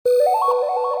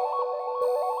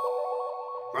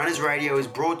Runners Radio is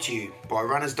brought to you by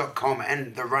Runners.com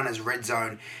and the Runners Red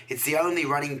Zone. It's the only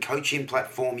running coaching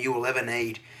platform you will ever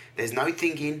need. There's no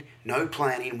thinking, no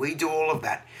planning. We do all of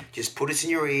that. Just put us in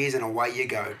your ears and away you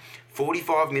go.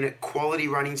 45-minute quality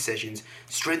running sessions,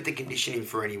 strength and conditioning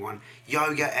for anyone,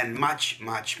 yoga and much,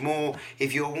 much more.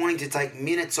 If you're wanting to take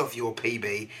minutes off your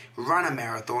PB, run a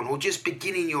marathon or just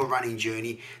beginning your running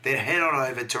journey, then head on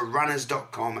over to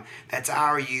runners.com. That's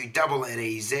RUNNEZ.com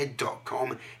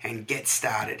and get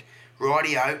started.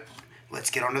 Rightio, let's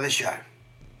get on to the show.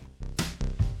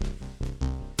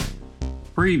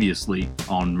 Previously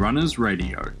on Runners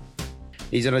Radio.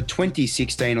 He's a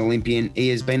 2016 Olympian. He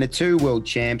has been to 2 world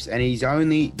champs and he's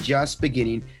only just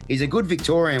beginning. He's a good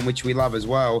Victorian, which we love as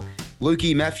well.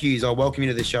 Lukey Matthews, I welcome you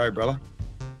to the show, brother.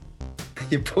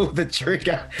 You pulled the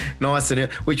trigger nice, and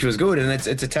which was good. And it's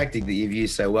a tactic that you've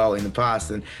used so well in the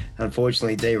past. And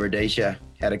unfortunately, D. Radisha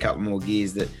had a couple more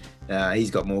gears that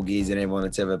he's got more gears than everyone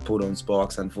that's ever put on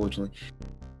spikes, unfortunately.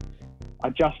 I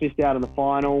just missed out on the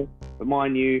final, but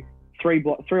mind you, three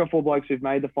or four blokes who've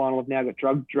made the final have now got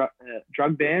drug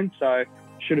bans, so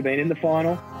should have been in the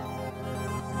final.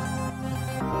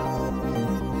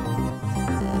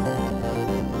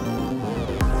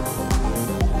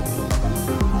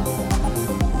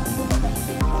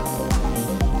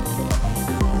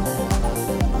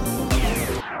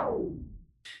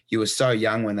 You were so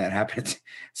young when that happened,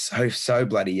 so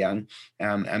bloody young,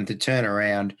 and to turn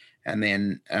around and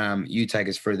then you take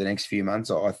us through the next few months.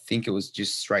 I think it was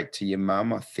just straight to your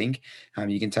mum, I think.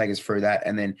 You can take us through that.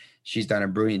 And then she's done a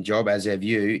brilliant job, as have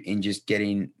you, in just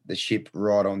getting the ship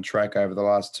right on track over the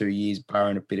last 2 years,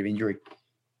 barring a bit of injury.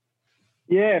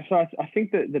 Yeah, so I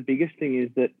think that the biggest thing is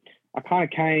that I kind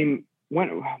of came, when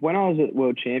I was at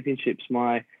World Championships,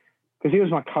 because he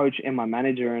was my coach and my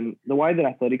manager, and the way that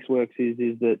athletics works is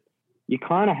that you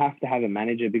kind of have to have a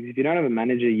manager, because if you don't have a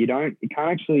manager, you can't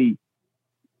actually.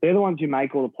 They're the ones who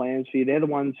make all the plans for you. They're the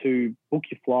ones who book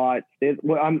your flights.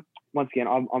 I'm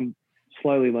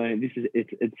slowly learning.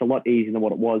 It's a lot easier than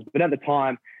what it was. But at the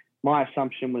time, my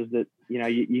assumption was that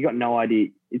you got no idea.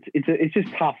 It's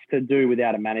just tough to do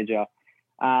without a manager.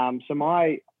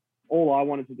 So all I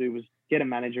wanted to do was get a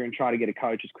manager and try to get a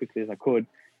coach as quickly as I could.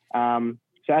 So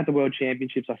at the World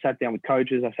Championships, I sat down with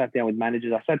coaches. I sat down with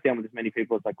managers. I sat down with as many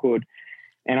people as I could,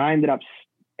 and I ended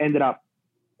up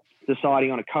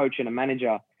deciding on a coach and a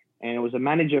manager. And it was a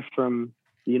manager from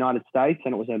the United States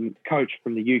and it was a coach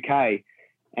from the UK.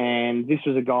 And this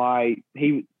was a guy,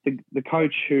 the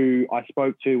coach who I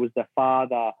spoke to was the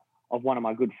father of one of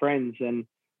my good friends, and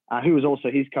who was also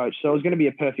his coach. So it was going to be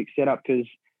a perfect setup, because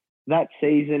that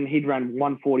season he'd run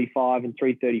 145 and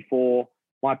 334.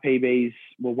 My PBs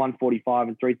were 145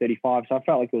 and 335. So I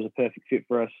felt like it was a perfect fit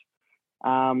for us.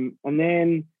 And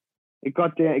then it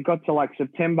got to like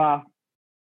September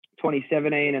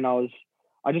 2017, and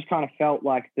I just kind of felt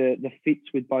like the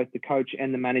fits with both the coach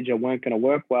and the manager weren't going to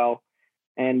work well.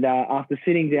 And after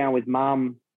sitting down with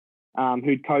Mum,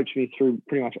 who'd coached me through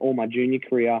pretty much all my junior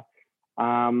career,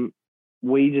 I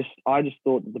just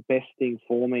thought that the best thing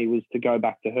for me was to go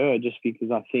back to her, just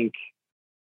because I think,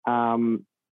 I don't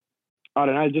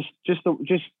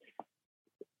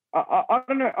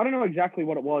know, I don't know exactly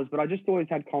what it was, but I just always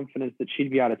had confidence that she'd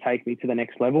be able to take me to the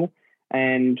next level.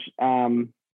 And so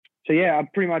yeah, I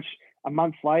pretty much a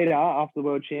month later, after the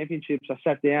World Championships, I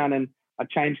sat down and I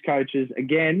changed coaches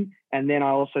again, and then I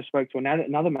also spoke to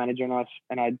another manager,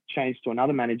 and I changed to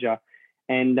another manager,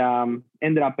 and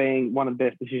ended up being one of the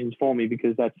best decisions for me,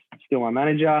 because that's still my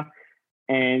manager,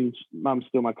 and Mum's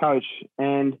still my coach.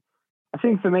 And I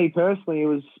think for me personally, it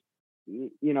was,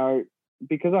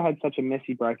 because I had such a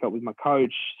messy breakup with my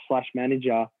coach /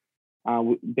 manager,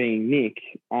 being Nick,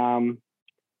 I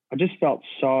just felt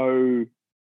so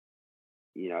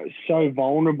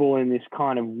vulnerable in this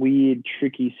kind of weird,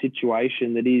 tricky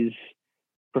situation that is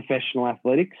professional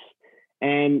athletics.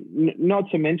 And not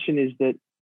to mention is that,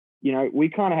 we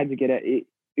kind of had to get it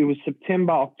was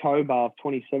September, October of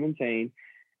 2017.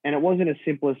 And it wasn't as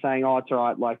simple as saying, oh, it's all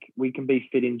right, like we can be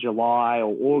fit in July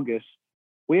or August.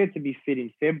 We had to be fit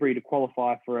in February to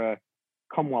qualify for a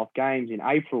Commonwealth Games in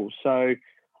April. So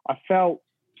I felt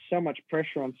so much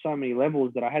pressure on so many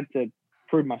levels that I had to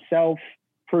prove myself,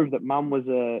 prove that Mum was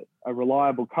a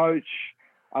reliable coach.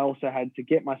 I also had to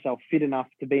get myself fit enough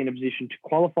to be in a position to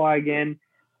qualify again.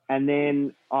 And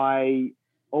then I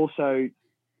also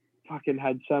fucking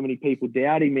had so many people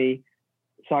doubting me.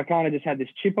 So I kind of just had this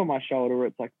chip on my shoulder where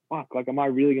it's like, fuck, like, am I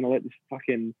really going to let this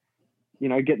fucking,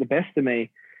 get the best of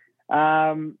me?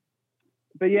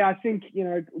 But yeah, I think,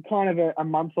 kind of a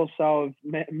month or so of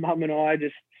Mum and I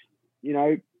just,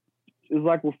 it was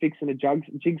like we're fixing a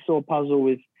jigsaw puzzle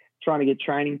with trying to get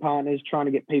training partners, trying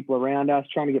to get people around us,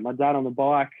 trying to get my dad on the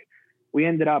bike. We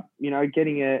ended up,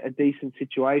 getting a decent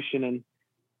situation, and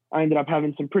I ended up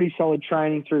having some pretty solid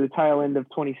training through the tail end of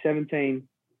 2017.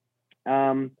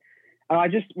 And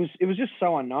it was just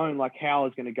so unknown, like how I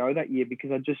was going to go that year,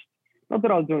 because not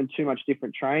that I was doing too much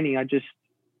different training. I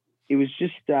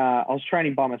was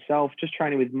training by myself, just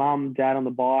training with mum, dad on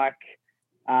the bike,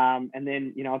 and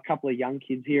then, a couple of young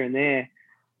kids here and there.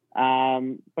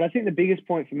 But I think the biggest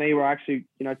point for me where I actually,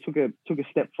 took a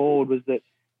step forward was that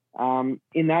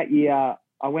in that year,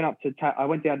 I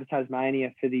went down to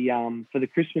Tasmania for the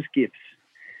Christmas gifts,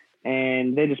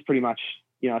 and they're just pretty much,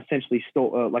 essentially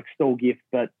stall gift,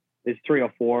 but there's 3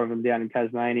 or 4 of them down in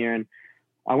Tasmania. And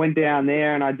I went down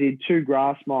there and I did 2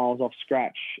 grass miles off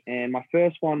scratch, and my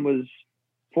first one was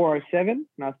 4:07, and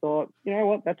I thought, you know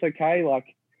what, that's okay,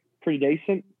 like pretty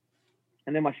decent.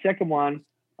 And then my second one,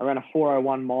 I ran a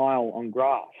 4:01 mile on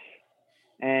grass.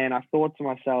 And I thought to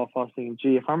myself, I was thinking,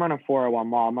 gee, if I'm running a 4:01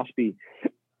 mile, I must be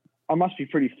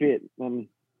pretty fit, and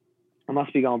I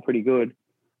must be going pretty good.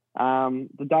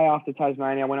 The day after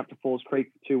Tasmania, I went up to Falls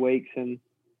Creek for 2 weeks and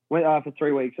went for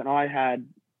 3 weeks, and I had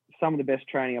some of the best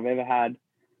training I've ever had.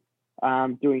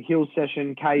 Doing hill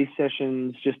session, K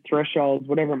sessions, just thresholds,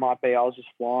 whatever it might be, I was just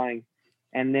flying.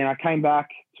 And then I came back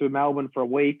to Melbourne for a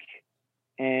week,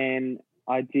 and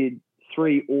I did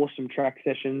 3 awesome track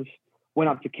sessions. Went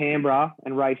up to Canberra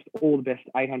and raced all the best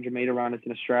 800-metre runners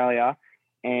in Australia,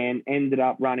 and ended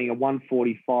up running a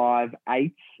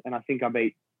 1:45.8, and I think I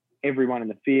beat everyone in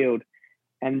the field.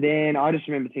 And then I just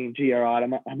remember thinking, gee, all right,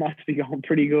 I must be going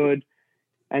pretty good.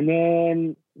 And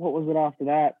then what was it after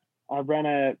that? I ran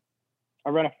a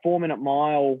 4-minute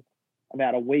mile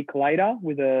about a week later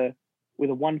with a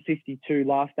 1:52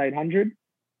 last 800.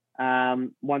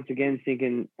 Once again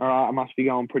thinking, all right, I must be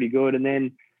going pretty good. And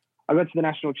then I got to the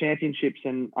national championships,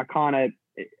 and I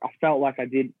felt like I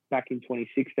did back in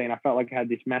 2016. I felt like I had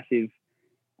this massive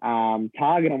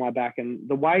target on my back, and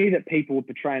the way that people were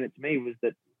portraying it to me was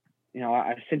that,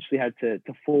 I essentially had to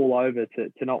fall over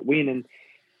to not win. And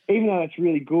even though it's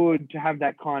really good to have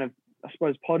that kind of, I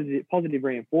suppose, positive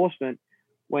reinforcement,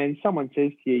 when someone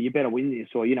says to you, you better win this,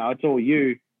 or, it's all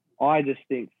you, I just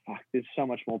think, fuck, there's so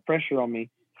much more pressure on me.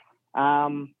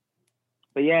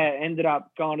 But yeah, ended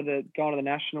up going to the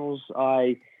nationals.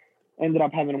 I ended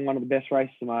up having one of the best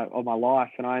races of my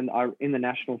life, and I in the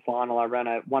national final I ran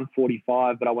a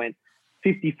 1:45, but I went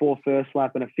 54 first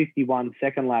lap and a 51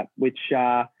 second lap, which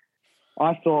I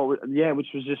thought,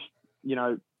 which was just,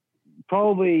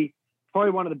 probably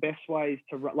one of the best ways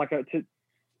to run,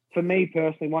 for me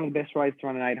personally, one of the best ways to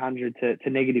run an 800 to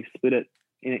negative split it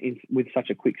in with such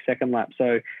a quick second lap.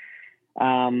 So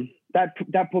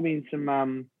that put me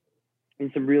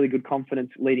in some really good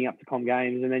confidence leading up to Com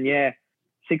Games. And then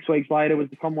 6 weeks later was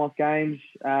the Commonwealth Games.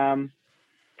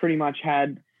 Pretty much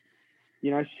had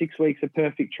 6 weeks of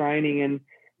perfect training, and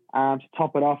to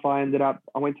top it off, I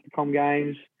went to the Com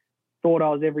Games, thought I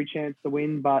was every chance to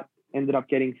win, but ended up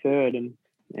getting third. And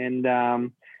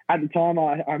at the time,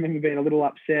 I remember being a little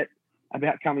upset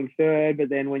about coming third, but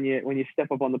then when you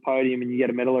step up on the podium and you get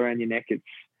a medal around your neck,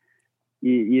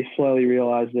 you slowly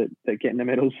realise that getting the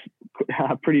medal's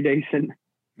pretty decent.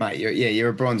 Mate, you're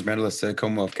a bronze medalist at the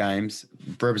Commonwealth Games,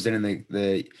 representing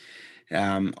the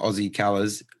Aussie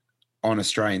colours on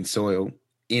Australian soil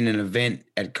in an event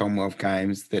at Commonwealth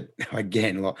Games that,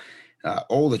 again,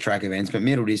 all the track events, but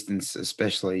middle distance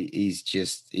especially,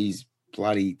 is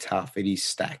bloody tough. It is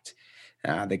stacked.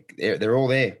 They're all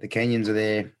there. The Kenyans are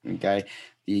there. Okay,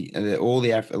 a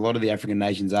lot of the African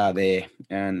nations are there,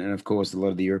 and of course a lot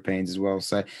of the Europeans as well.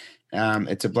 So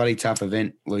it's a bloody tough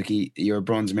event, Lukey. You're a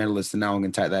bronze medalist, and no one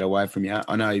can take that away from you.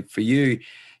 I know for you,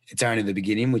 it's only the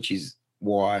beginning, which is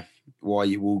why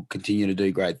you will continue to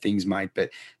do great things, mate.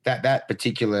 But that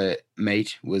particular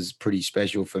meet was pretty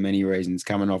special for many reasons,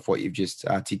 coming off what you've just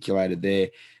articulated there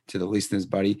to the listeners,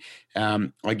 buddy.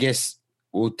 I guess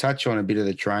we'll touch on a bit of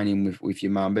the training with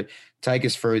your mum, but take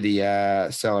us through the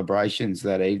celebrations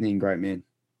that evening, great man.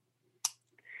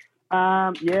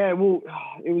 Well,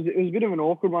 it was a bit of an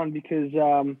awkward one because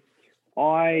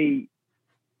I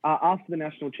after the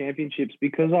national championships,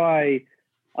 because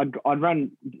I'd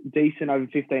run decent over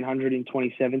 1500 in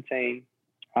 2017.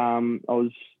 I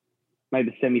was made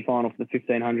the semi-final for the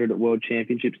 1500 at World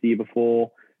Championships the year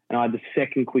before, and I had the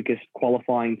second quickest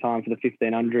qualifying time for the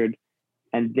 1500,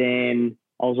 and then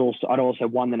I'd also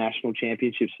won the national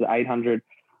championships for the 800.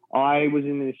 I was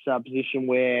in this position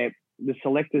where the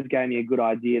selectors gave me a good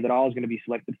idea that I was going to be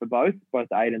selected for both the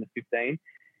 8 and the 15.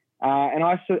 And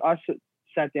I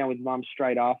sat down with mum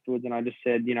straight afterwards, and I just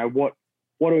said, what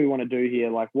do we want to do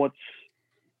here? Like, what's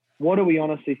what do we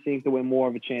honestly think that we're more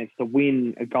of a chance to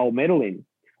win a gold medal in?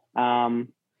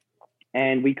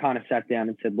 And we kind of sat down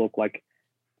and said, look, like,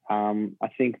 I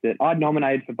think that I'd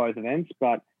nominated for both events,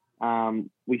 but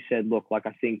we said, look, like,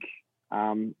 I think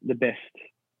the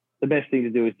best thing to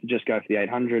do is to just go for the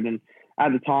 800. And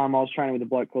at the time, I was training with a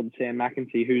bloke called Sam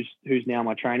McEntee, who's now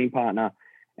my training partner,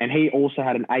 and he also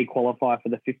had an A qualifier for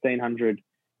the 1500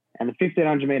 and the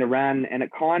 1500 meter ran. And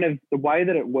it kind of, the way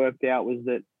that it worked out was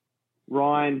that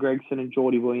Ryan Gregson and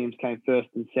Geordie Williams came first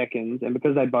and seconds, and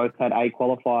because they both had A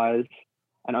qualifiers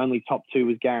and only top two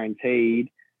was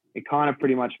guaranteed, it kind of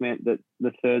pretty much meant that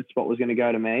the third spot was going to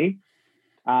go to me.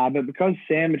 But because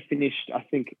Sam had finished, I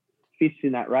think, fifth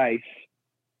in that race,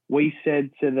 we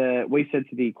said to the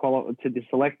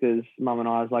selectors, Mum and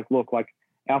I, was like, look, like,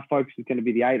 our focus is going to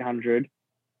be the 800.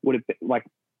 Would it be, like,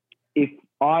 if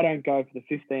I don't go for the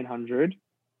 1500,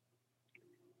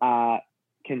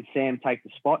 can Sam take the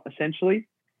spot, essentially?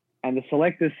 And the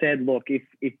selectors said, look,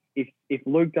 if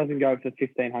Luke doesn't go for the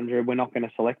 1500, we're not going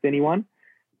to select anyone.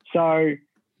 So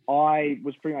I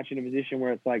was pretty much in a position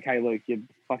where it's like, hey, Luke, you're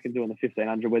fucking doing the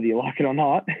 1500 whether you like it or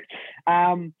not,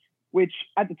 which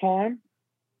at the time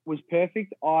was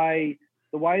perfect. The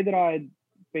way that I'd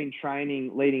been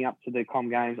training leading up to the Com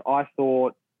Games, I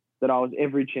thought that I was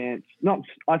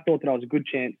I thought that I was a good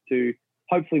chance to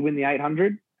hopefully win the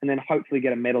 800 and then hopefully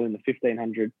get a medal in the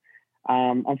 1500.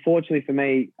 Unfortunately for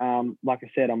me, like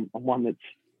I said, I'm one that's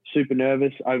super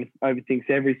nervous, overthinks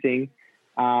everything.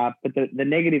 But the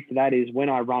negative to that is when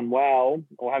I run well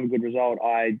or have a good result,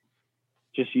 I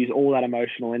just use all that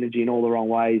emotional energy in all the wrong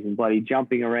ways and bloody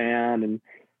jumping around and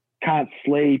can't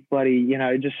sleep, bloody,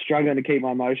 just struggling to keep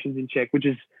my emotions in check, which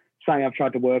is something I've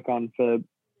tried to work on for,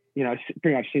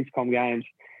 pretty much since Com Games.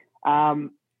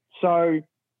 So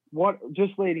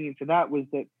just leading into that was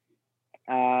that,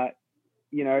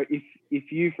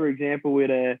 if you, for example,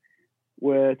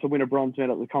 were to win a bronze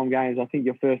medal at the Com Games, I think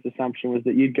your first assumption was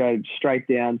that you'd go straight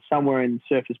down somewhere in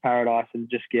Surfers Paradise and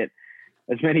just get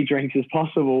as many drinks as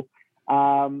possible.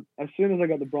 As soon as I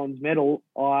got the bronze medal,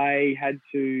 I had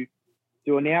to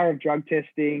do an hour of drug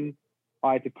testing.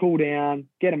 I had to cool down,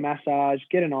 get a massage,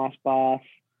 get an ice bath.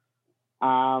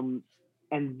 And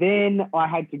then I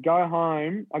had to go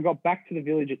home. I got back to the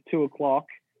village at 2:00,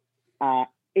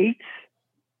 eat.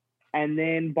 And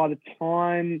then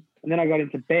and then I got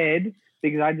into bed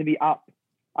because I had to be up.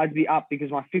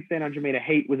 Because my 1500 meter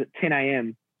heat was at 10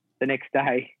 a.m. the next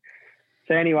day.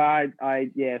 So anyway,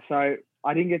 so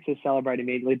I didn't get to celebrate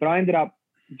immediately, but I ended up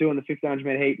doing the 1500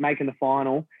 meter heat, making the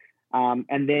final.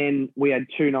 And then we had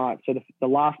 2 nights. So the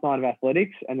last night of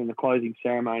athletics and then the closing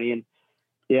ceremony. And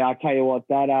yeah, I tell you what,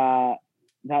 that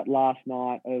last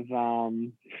night of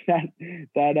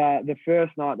the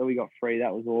first night that we got free,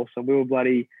 that was awesome. We were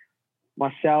bloody,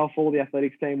 myself, all the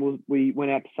athletics team, we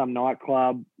went out to some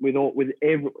nightclub with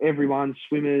everyone,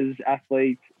 swimmers,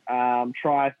 athletes,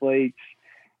 triathletes.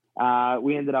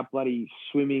 We ended up bloody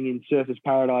swimming in Surfers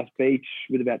Paradise Beach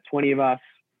with about 20 of us.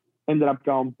 Ended up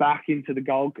going back into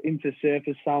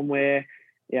Surfers somewhere.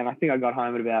 Yeah, and I think I got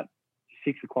home at about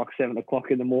 6:00,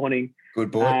 7:00 in the morning.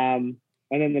 Good boy. And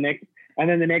then the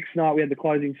next night we had the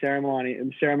closing ceremony,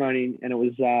 and it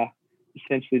was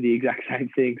essentially the exact same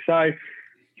thing. So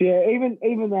yeah,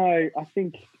 even though I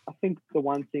think the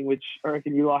one thing which I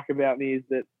reckon you like about me is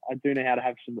that I do know how to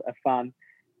have some fun.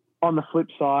 On the flip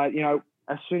side,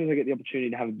 as soon as I get the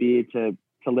opportunity to have a beer to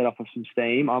let off of some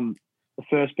steam, I'm the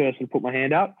first person to put my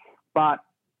hand up. But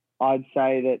I'd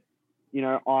say that,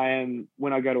 I am,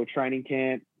 when I go to a training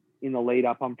camp in the lead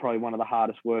up, I'm probably one of the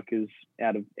hardest workers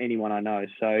out of anyone I know.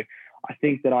 So I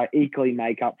think that I equally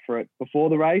make up for it before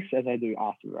the race as I do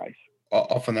after the race.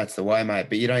 Often that's the way, mate,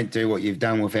 but you don't do what you've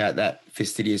done without that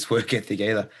fastidious work ethic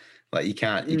either. Like you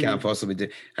can't possibly do.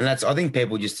 And I think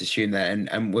people just assume that.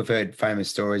 And we've heard famous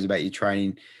stories about your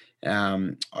training,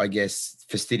 I guess,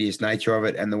 fastidious nature of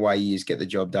it and the way you just get the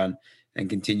job done and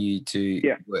continue to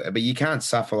work. But you can't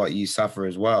suffer like you suffer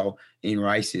as well in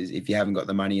races if you haven't got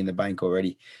the money in the bank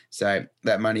already. So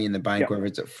that money in the bank, whether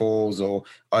it's at Falls or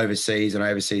overseas and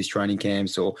overseas training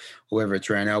camps or whether it's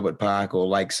around Albert Park or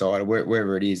Lakeside or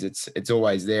wherever it is, it's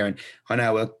always there. And I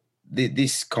know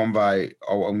this convo,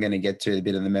 I'm going to get to a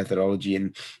bit of the methodology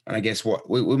and I guess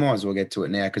we might as well get to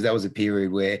it now because that was a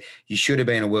period where you should have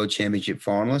been a world championship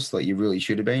finalist, like you really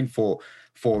should have been.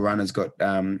 Four runners got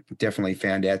definitely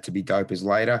found out to be dopers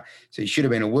later. So you should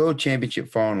have been a world championship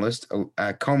finalist,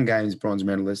 a Com Games bronze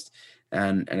medalist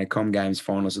and a Com Games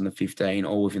finalist in the 15,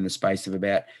 all within the space of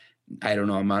about 8 or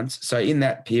 9 months. So in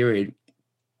that period,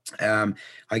 I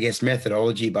guess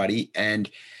methodology, buddy, and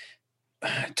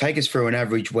take us through an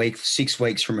average week, 6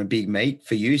 weeks from a big meet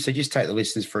for you. So just take the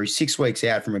listeners through 6 weeks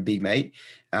out from a big meet,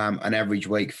 an average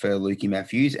week for Lukey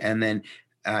Matthews. And then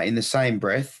in the same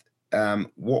breath,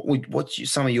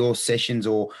 what's some of your sessions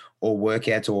or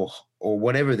workouts or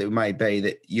whatever that may be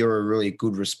that you're a really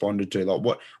good responder to?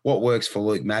 Like what works for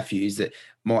Luke Matthews that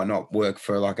might not work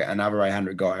for like another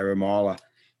 800 guy or a miler?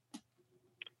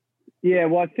 Yeah,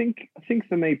 well, I think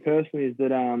for me personally is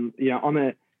that I'm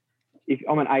an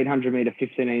 800 meter,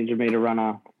 1500 meter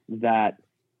runner that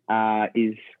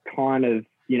is kind of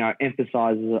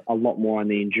emphasizes a lot more on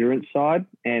the endurance side,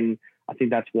 and I think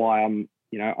that's why I'm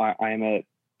I am an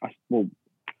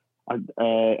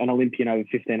Olympian over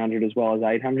 1500 as well as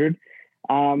 800.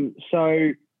 So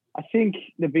I think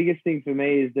the biggest thing for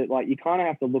me is that like you kind of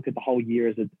have to look at the whole year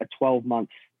as a 12-month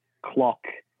clock,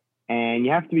 and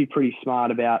you have to be pretty smart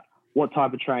about what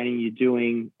type of training you're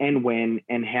doing and when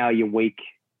and how your week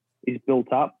is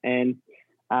built up. And,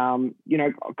 kind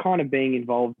of being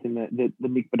involved in the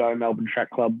Mick Bedeau Melbourne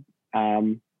Track Club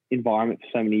environment for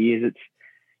so many years,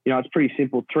 it's pretty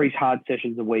simple. 3 hard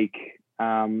sessions a week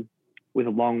with a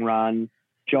long run,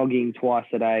 jogging twice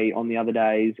a day on the other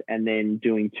days, and then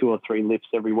doing 2 or 3 lifts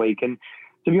every week. And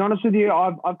to be honest with you,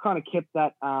 I've kind of kept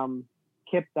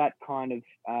that kind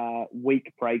of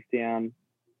week breakdown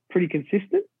pretty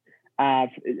consistent.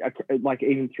 Like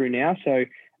even through now. So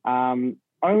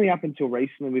only up until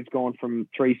recently we've gone from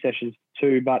 3 sessions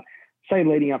to 2, but say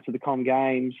leading up to the Com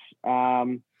Games,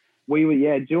 we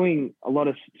were doing a lot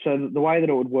of. So the way that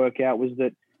it would work out was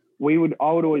that I would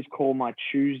always call my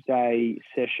Tuesday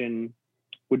session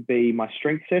would be my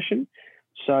strength session.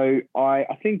 So I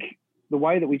think the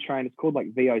way that we train, it's called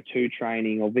like VO2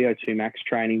 training or VO2 max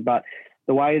training, but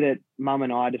the way that Mum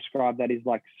and I describe that is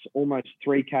like almost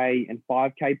 3K and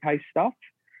 5K pace stuff.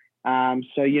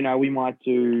 So, we might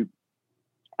do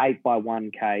 8 by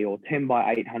 1K or 10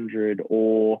 by 800,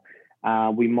 or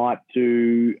we might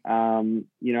do,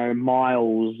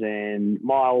 miles and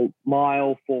mile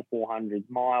 400s,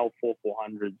 mile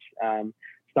 400s,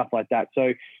 stuff like that.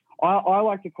 So I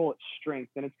like to call it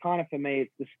strength. And it's kind of, for me,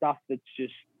 it's the stuff that's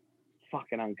just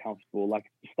fucking uncomfortable. Like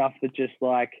the stuff that just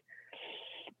like,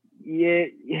 you're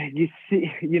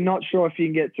not sure if you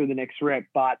can get through the next rep,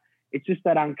 but it's just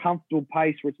that uncomfortable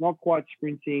pace where it's not quite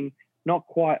sprinting, not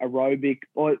quite aerobic,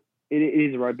 or it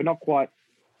is aerobic, but not quite.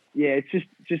 Yeah, it's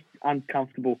just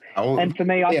uncomfortable. And for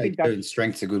me, I think that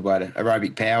strength's a good way to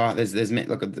aerobic power. There's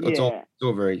look, it's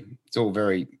all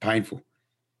very painful.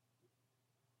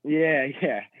 Yeah.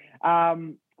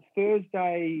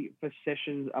 Thursday for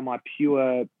sessions are my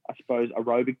pure, I suppose,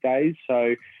 aerobic days.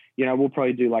 So, we'll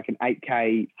probably do like an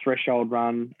 8K threshold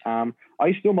run. I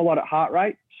used to do them a lot at heart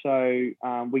rate. So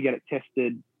we get it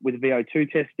tested with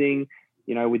VO2 testing,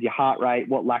 with your heart rate,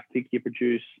 what lactic you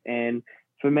produce. And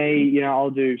for me, I'll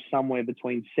do somewhere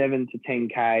between 7 to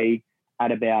 10K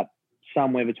at about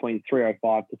somewhere between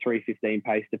 305 to 315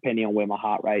 pace, depending on where my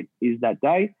heart rate is that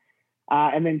day.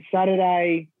 And then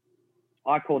Saturday,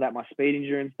 I call that my speed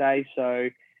endurance day. So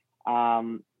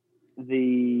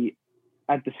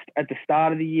at the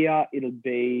start of the year, it'll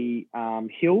be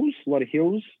hills, a lot of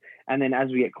hills, and then as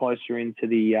we get closer into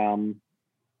the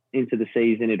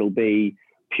season, it'll be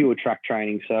pure track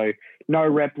training. So no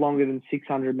rep longer than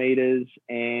 600 meters,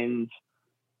 and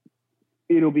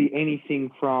it'll be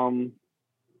anything from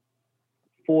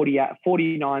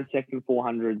 49-second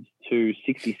 400s to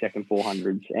 60-second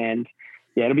 400s, and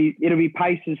it'll be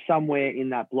paces somewhere in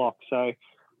that block. So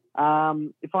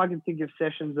if I can think of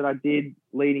sessions that I did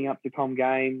leading up to Com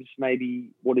Games,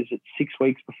 maybe 6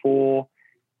 weeks before,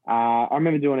 I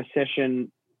remember doing a session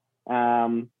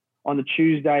on the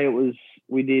Tuesday.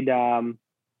 We did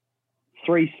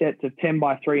 3 sets of 10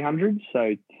 by 300,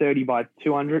 so 30 by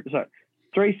 200. So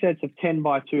 3 sets of 10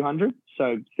 by 200,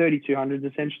 so 3200s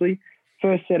essentially.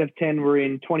 First set of 10 were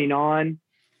in 29.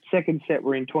 Second set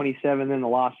were in 27. Then the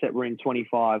last set were in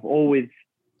 25.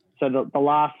 So the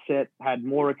last set had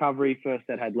more recovery. First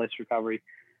set had less recovery.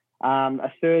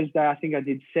 A Thursday, I think I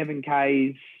did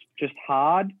 7Ks just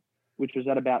hard, which was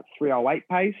at about 308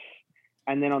 pace.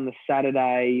 And then on the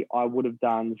Saturday, I would have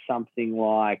done something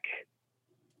like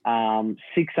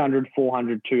 600,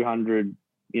 400, 200,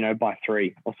 by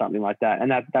 3 or something like that.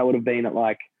 And that would have been at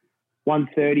like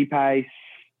 130 pace,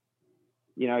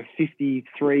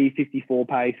 53, 54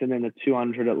 pace, and then the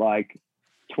 200 at like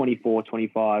 24,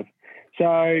 25.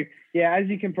 So, as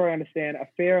you can probably understand, a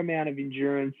fair amount of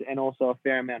endurance and also a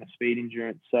fair amount of speed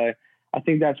endurance. So I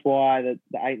think that's why the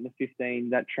 8 and the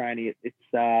 15, that training, it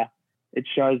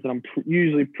shows that I'm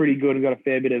usually pretty good and got a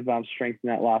fair bit of strength in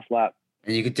that last lap.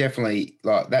 And you could definitely,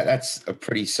 like, that's a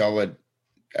pretty solid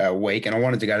week, and I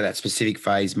wanted to go to that specific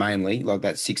phase mainly, like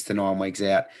that 6 to 9 weeks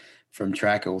out from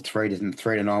track, or 3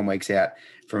 to 9 weeks out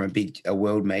from a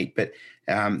world meet. But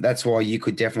that's why you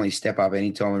could definitely step up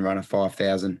anytime and run a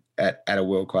 5,000 at a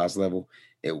world class level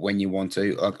when you want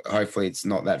to. Like, hopefully, it's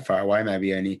not that far away.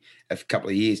 Maybe only a couple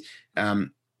of years.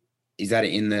 Is that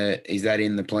in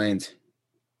the plans?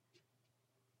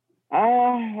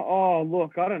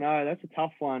 Look, I don't know. That's a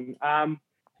tough one. I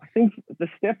think the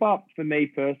step up for me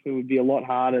personally would be a lot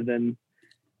harder than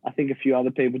I think a few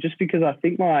other people, just because I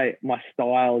think my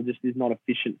style just is not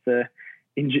efficient for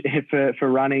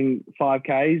running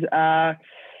 5Ks. I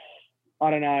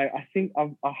don't know. I think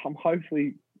I'm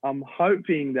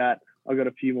hoping that I've got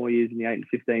a few more years in the 8 and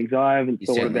 15s. I haven't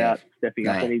thought about stepping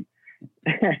up any.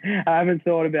 I haven't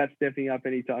thought about stepping up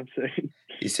anytime soon.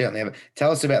 You certainly have.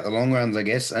 Tell us about the long runs, I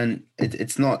guess, and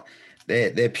it's not.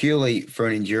 They're purely for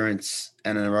an endurance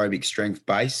and an aerobic strength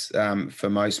base for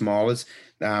most milers.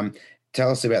 Tell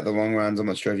us about the long runs. I'm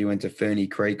not sure if you went to Ferny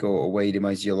Creek or where you did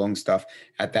most of your long stuff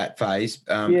at that phase.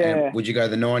 And would you go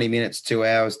the 90 minutes, 2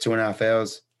 hours, 2.5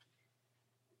 hours?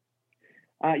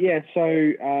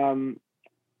 So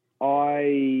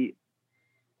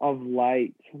of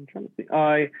late, I'm trying to think.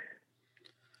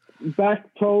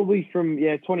 Back probably from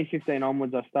 2015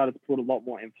 onwards, I started to put a lot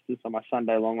more emphasis on my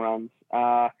Sunday long runs.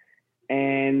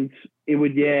 And it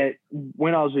would,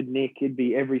 when I was with Nick, it'd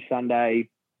be every Sunday,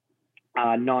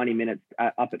 90 minutes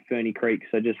up at Ferny Creek.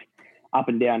 So just up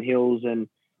and down hills. And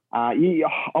I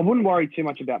wouldn't worry too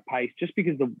much about pace, just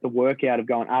because the workout of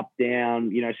going up,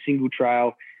 down, single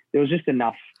trail, there was just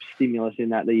enough stimulus in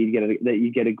that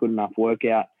you get a good enough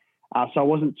workout. So I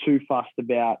wasn't too fussed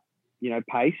about,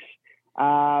 pace.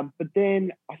 But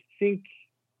then I think,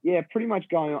 pretty much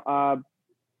going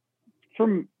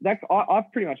from that,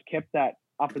 I've pretty much kept that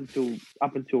up until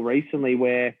recently,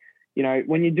 where,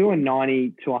 when you're doing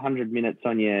 90 to 100 minutes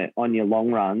on your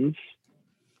long runs,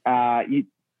 you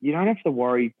don't have to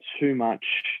worry too much.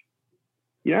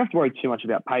 You don't have to worry too much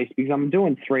about pace, because I'm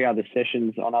doing 3 other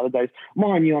sessions on other days.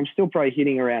 Mind you, I'm still probably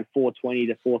hitting around 420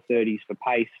 to 430s for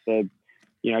pace for,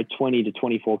 20 to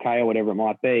 24K or whatever it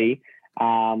might be.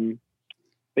 But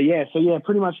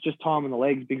pretty much just time on the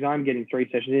legs, because I'm getting 3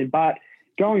 sessions in. But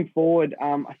going forward,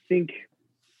 I think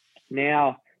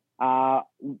now,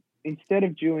 instead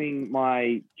of doing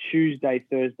my Tuesday,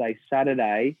 Thursday,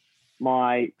 Saturday,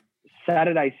 my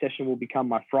Saturday session will become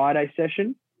my Friday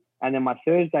session. And then my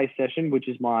Thursday session, which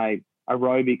is my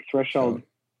aerobic threshold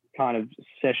kind of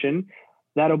session,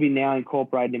 that'll be now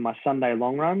incorporated in my Sunday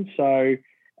long run. So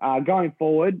going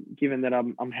forward, given that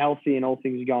I'm healthy and all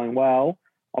things are going well,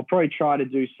 I'll probably try to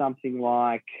do something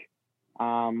like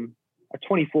a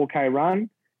 24K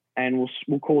run, and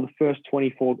we'll call the first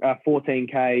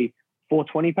 14K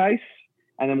 420 pace,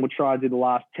 and then we'll try to do the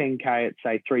last 10K at,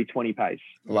 say, 320 pace.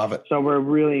 Love it. So we're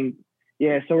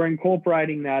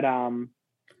incorporating that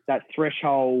that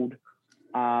threshold,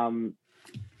 that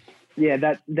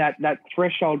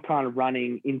threshold kind of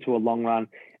running into a long run.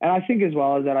 And I think as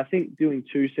well as that, I think doing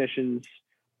 2 sessions,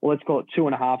 or let's call it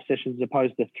 2.5 sessions as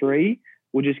opposed to 3,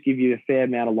 will just give you a fair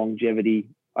amount of longevity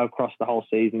across the whole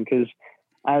season. Because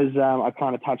as I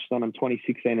kind of touched on in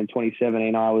 2016 and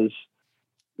 2017, I was,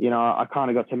 I kind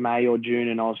of got to May or June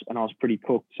and I was pretty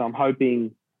cooked. So I'm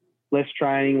hoping less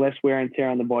training, less wear and tear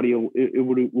on the body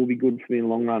will be good for me in the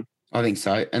long run. I think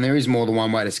so. And there is more than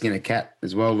one way to skin a cat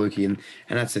as well, Lukey. And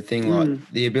that's the thing,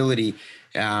 like the ability,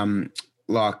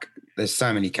 like there's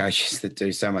so many coaches that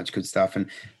do so much good stuff,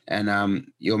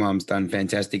 and your mum's done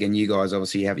fantastic, and you guys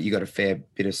obviously you got a fair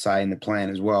bit of say in the plan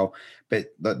as well.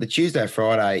 But the Tuesday,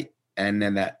 Friday, and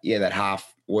then that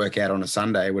half workout on a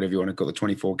Sunday, whatever you want to call it,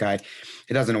 24K,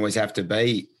 it doesn't always have to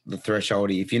be the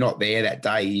threshold. If you're not there that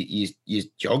day, you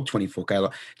jog 24K.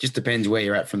 Like, just depends where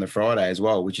you're at from the Friday as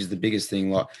well, which is the biggest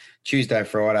thing. Like Tuesday,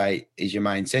 Friday is your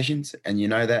main sessions, and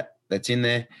that's in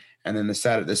there. And then the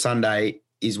Sunday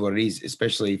is what it is,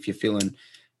 especially if you're feeling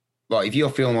like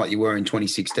you were in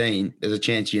 2016, there's a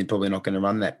chance you're probably not going to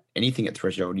run anything at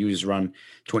threshold. You just run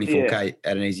 24K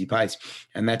at an easy pace.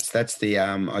 And that's the,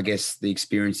 I guess, the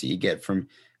experience that you get from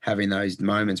having those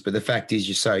moments. But the fact is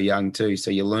you're so young too,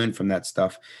 so you learn from that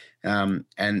stuff. And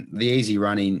the easy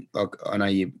running, like I know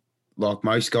you, like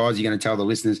most guys, you're going to tell the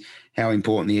listeners how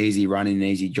important the easy running and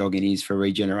easy jogging is for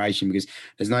regeneration, because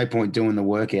there's no point doing the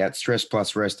workout. Stress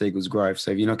plus rest equals growth.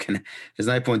 So if you're not going to, there's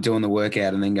no point doing the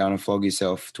workout and then going to flog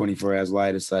yourself 24 hours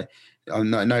later. So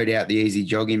no doubt the easy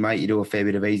jogging, mate, you do a fair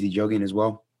bit of easy jogging as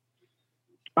well.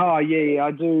 Oh, yeah,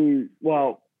 I do.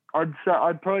 Well,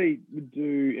 I'd probably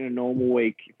do in a normal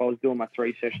week, if I was doing my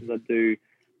 3 sessions, I'd do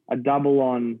a double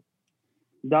on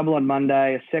double on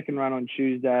Monday, a second run on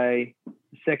Tuesday, a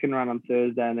second run on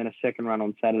Thursday, and then a second run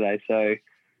on Saturday. So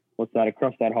what's that?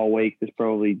 Across that whole week, there's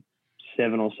probably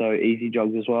 7 or so easy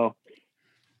jogs as well.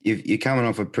 You're coming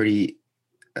off a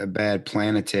bad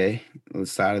plantar tear at the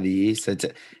start of the year. So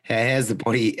how's the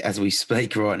body as we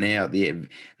speak right now?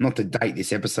 Not to date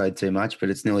this episode too much, but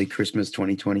it's nearly Christmas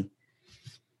 2020.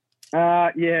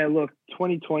 Yeah, look,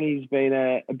 2020's been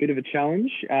a bit of a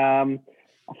challenge. I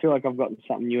feel like I've gotten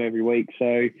something new every week.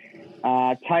 So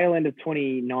tail end of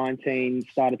 2019,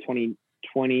 start of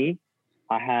 2020,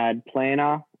 I had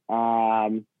plantar.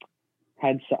 The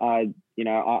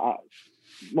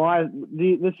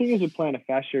thing is with plantar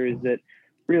fascia is that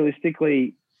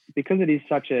realistically, because it is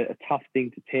such a tough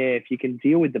thing to tear, if you can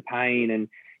deal with the pain and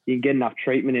you can get enough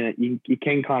treatment in it, you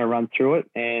can kind of run through it.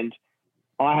 And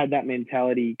I had that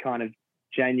mentality kind of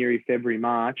January, February,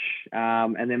 March,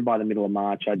 and then by the middle of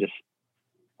March, I was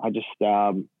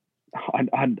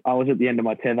at the end of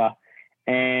my tether,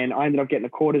 and I ended up getting a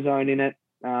cortisone in it.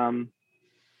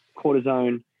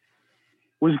 Cortisone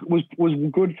was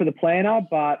good for the plantar,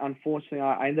 but unfortunately,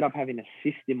 I ended up having a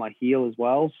cyst in my heel as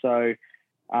well. So,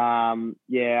 around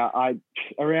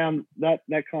that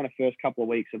kind of first couple of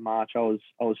weeks of March, I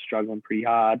was struggling pretty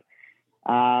hard.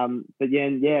 But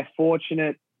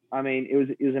fortunate. I mean, it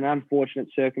was an unfortunate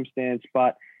circumstance,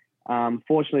 but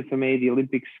fortunately for me, the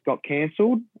Olympics got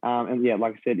cancelled. And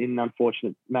like I said, in an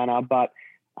unfortunate manner. But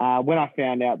when I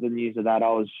found out the news of that, I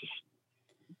was just,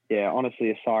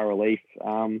 honestly, a sigh of relief.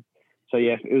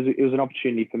 It was an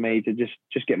opportunity for me to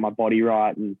just get my body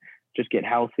right and just get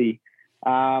healthy.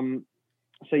 For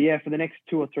the next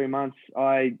 2 or 3 months,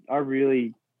 I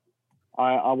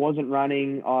wasn't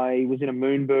running. I was in a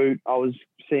moon boot. I was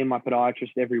seeing my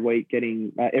podiatrist every week,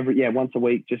 getting once a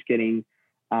week, just getting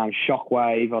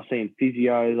shockwave. I was seeing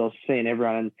physios. I was seeing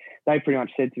everyone, and they pretty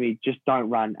much said to me, "Just don't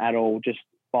run at all. Just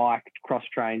bike, cross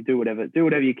train, do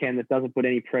whatever you can that doesn't put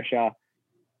any pressure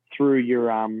through your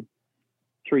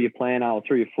plantar or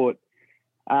through your foot."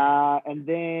 And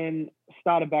then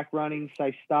started back running.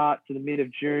 Say start to the mid of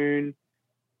June.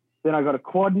 Then I got a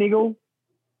quad niggle.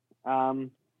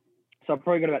 So I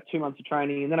probably got about 2 months of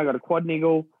training, and then I got a quad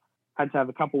niggle. Had to have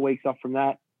a couple of weeks off from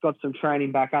that. Got some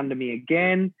training back under me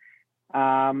again.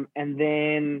 And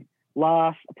then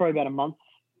probably about a month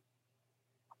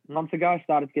ago, I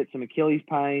started to get some Achilles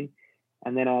pain.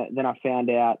 And then I found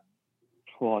out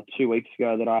 2 weeks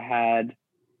ago that I had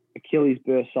Achilles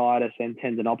bursitis and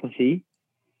tendinopathy.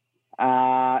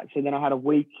 So then I had a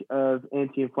week of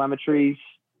anti-inflammatories,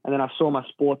 and then I saw my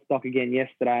sports doc again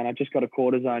yesterday, and I just got a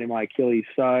cortisone in my Achilles.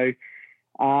 So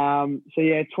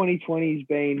 2020's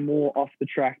been more off the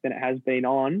track than it has been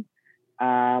on.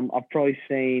 I've probably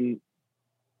seen,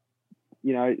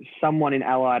 someone in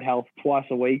allied health twice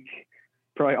a week,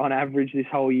 probably on average this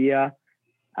whole year.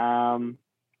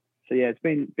 It's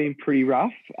been pretty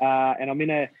rough. And I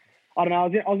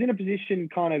was in a position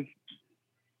kind of,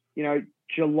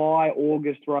 July,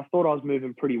 August, where I thought I was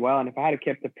moving pretty well. And if I had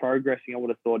kept it progressing, I would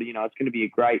have thought, it's going to be a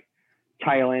great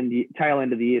tail end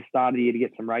of the year, start of the year to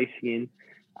get some racing in.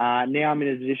 Now I'm in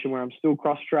a position where I'm still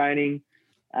cross training,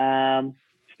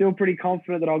 still pretty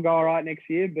confident that I'll go all right next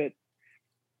year, but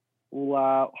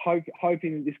we'll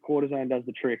hoping this cortisone does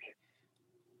the trick.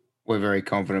 We're very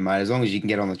confident, mate. As long as you can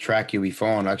get on the track, you'll be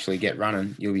fine. Actually get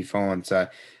running, you'll be fine. So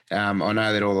I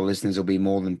know that all the listeners will be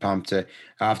more than pumped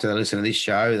after they listen to this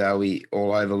show. They'll be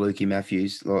all over Lukey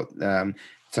Matthews.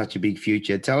 Such a big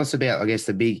future. Tell us about, I guess,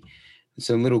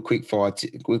 some little quick fires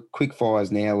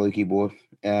now, Lukey boy.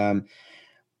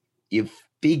 Your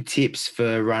big tips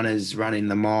for runners running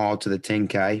the mile to the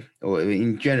 10K, or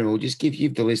in general, just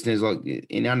give the listeners, like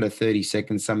in under 30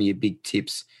 seconds, some of your big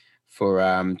tips for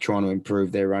trying to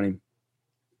improve their running.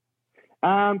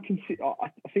 I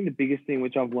think the biggest thing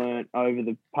which I've learned over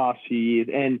the past few years,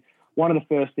 and one of the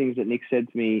first things that Nick said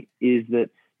to me, is that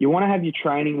you want to have your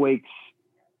training weeks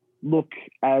look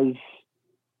as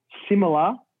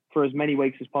similar for as many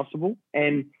weeks as possible.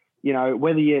 And,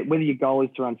 whether your goal is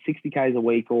to run 60 Ks a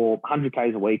week or 100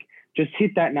 Ks a week, just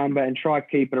hit that number and try to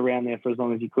keep it around there for as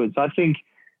long as you could. So I think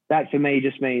that for me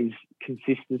just means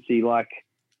consistency. Like,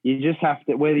 you just have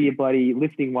to, whether you're bloody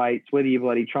lifting weights, whether you're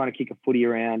bloody trying to kick a footy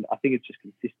around, I think it's just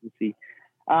consistency.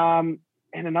 And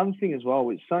another thing as well,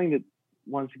 it's something that,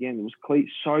 once again, it was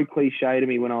so cliche to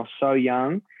me when I was so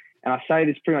young. And I say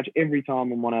this pretty much every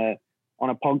time I'm on a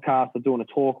podcast or doing a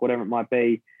talk, whatever it might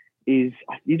be, is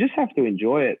you just have to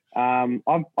enjoy it.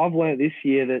 I've learned this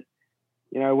year that,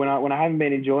 when I haven't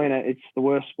been enjoying it, it's the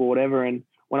worst sport ever. And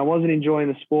when I wasn't enjoying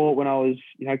the sport, when I was,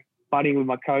 buddying with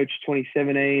my coach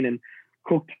 2017 and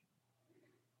cooked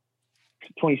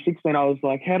 2016, I was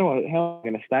like, how am I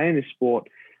going to stay in this sport?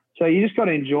 So you just got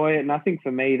to enjoy it. And I think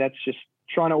for me, that's just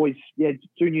trying to always,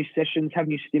 do new sessions, have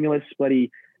new stimulus,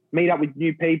 meet up with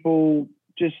new people,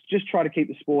 just try to keep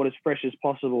the sport as fresh as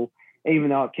possible, even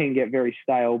though it can get very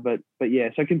stale. But yeah,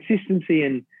 so consistency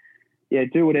and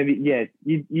do whatever. Yeah,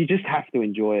 you just have to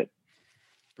enjoy it.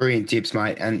 Brilliant tips,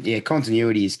 mate. And yeah,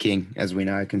 continuity is king, as we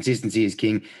know. Consistency is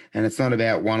king. And it's not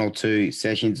about one or two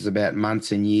sessions. It's about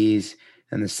months and years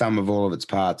and the sum of all of its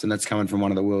parts. And that's coming from one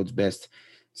of the world's best.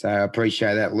 So I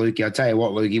appreciate that, Lukey. I'll tell you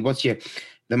what, Lukey,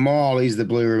 the mile is the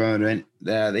Blue Ribbon event.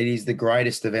 It is the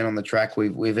greatest event on the track.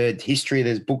 We've heard history.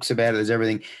 There's books about it. There's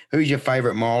everything. Who's your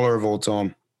favourite miler of all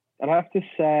time? I'd have to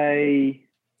say,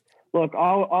 look,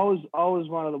 I was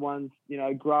one of the ones,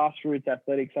 grassroots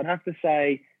athletics. I'd have to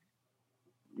say,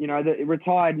 that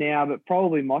retired now, but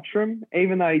probably Mottram,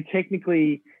 even though he's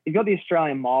got the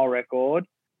Australian mile record.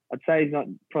 I'd say he's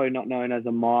probably not known as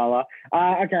a miler.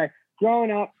 Okay,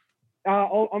 growing up,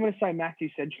 I'm going to say Matthew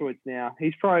Sedgwick now.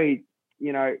 He's probably,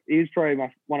 he's probably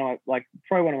one of my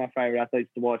favorite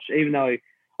athletes to watch, even though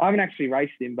I haven't actually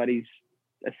raced him, but he's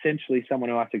essentially someone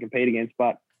who I have to compete against.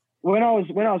 But when I was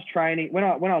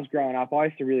growing up, I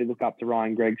used to really look up to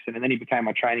Ryan Gregson, and then he became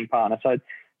my training partner. So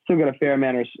still got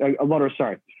a lot of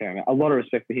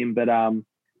respect for him. But I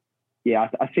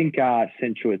think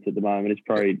Sedgwick at the moment is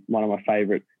probably one of my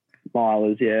favorite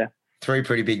milers. Yeah. Three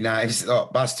pretty big names. Oh,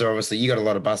 Buster, obviously, you got a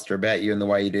lot of Buster about you and the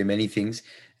way you do many things.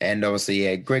 And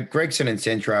obviously, Gregson and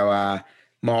Centro are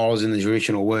miles in the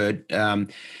traditional word.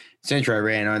 Centro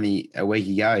ran only a week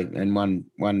ago and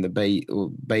won the B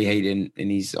heat,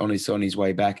 and he's on his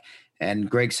way back. And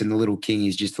Gregson, the little king,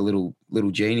 is just a little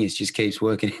genius. Just keeps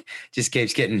working, just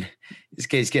keeps getting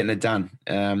it done.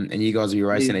 And you guys will be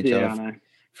racing each other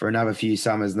for another few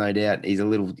summers, no doubt. He's a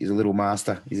little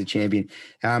master. He's a champion.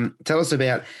 Tell us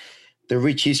about the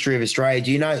rich history of Australia.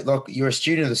 Do you know, like, you're a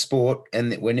student of the sport,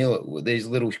 and these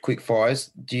little quick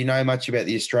fires. Do you know much about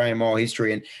the Australian mile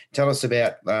history? And tell us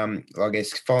about, I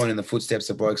guess, following in the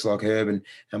footsteps of blokes like Herb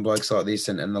and blokes like this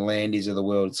and the Landys of the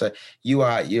world. So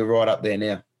you're right up there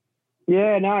now.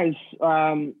 Yeah, no,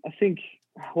 I think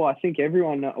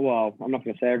everyone, well, I'm not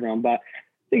going to say everyone, but I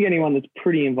think anyone that's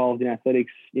pretty involved in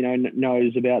athletics,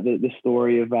 knows about the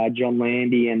story of John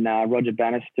Landy and Roger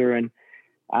Bannister. And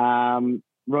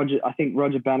Roger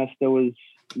Bannister was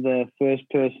the first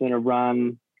person to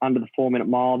run under the 4-minute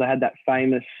mile. They had that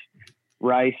famous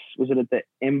race, was it at the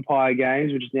Empire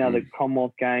Games, which is now the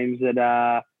Commonwealth Games,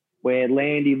 where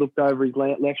Landy looked over his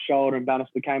left shoulder and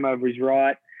Bannister came over his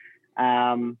right.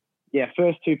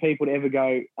 First two people to ever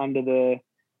go under the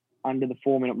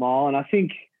 4-minute mile. And I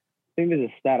think there's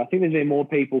a stat. I think there's been more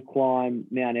people climb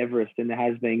Mount Everest than there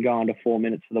has been go under 4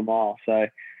 minutes for the mile. So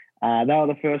they were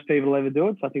the first people to ever do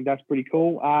it. So I think that's pretty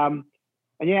cool.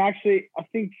 Actually, I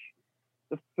think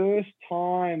the first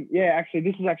time,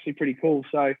 this is actually pretty cool.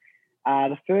 So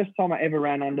the first time I ever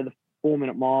ran under the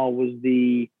 4-minute mile was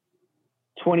the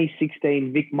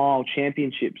 2016 Vic Mile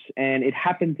Championships. And it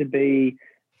happened to be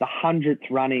the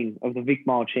 100th running of the Vic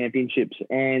Mile Championships.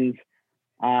 And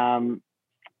I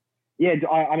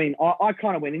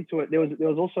kind of went into it. There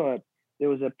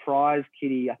was a prize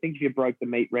kitty. I think if you broke the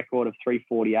meet record of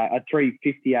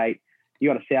 358, you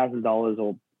got $1,000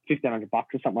 or $1,500 or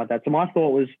something like that. So my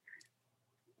thought was,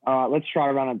 let's try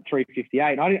to run at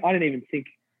 358. I didn't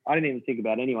even think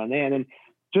about anyone there. And then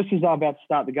just as I was about to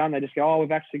start the gun, they just go,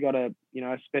 we've actually got a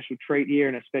special treat here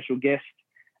and a special guest.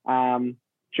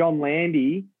 John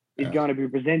Landy is going to be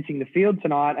presenting the field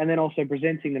tonight and then also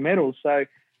presenting the medals. So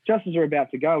just as we're about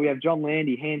to go, we have John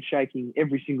Landy handshaking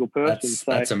every single person.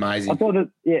 That's amazing. I thought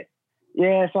that,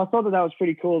 so I thought that was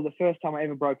pretty cool. The first time I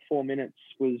ever broke 4 minutes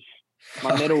was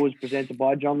my medal was presented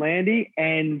by John Landy,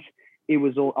 and I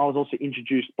was also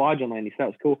introduced by John Landy, so that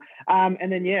was cool.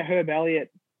 And then Herb Elliott,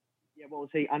 what was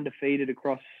he, undefeated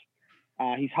across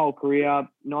his whole career,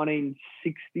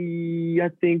 1960, I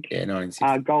think. Yeah,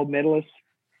 1960. Gold medalist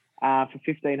for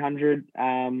 1500.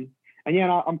 And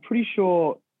I'm pretty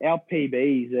sure our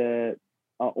PBs are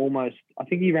almost. I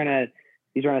think he's run a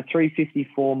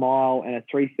 354 mile and a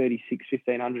 336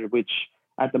 1500, which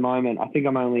at the moment I think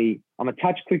I'm a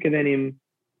touch quicker than him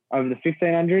over the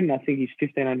 1500, and I think his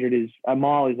 1500 a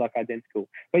mile is like identical.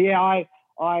 But I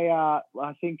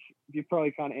think you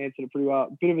probably kind of answered it pretty well.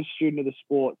 A bit of a student of the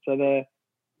sport, so the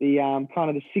kind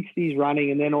of the 60s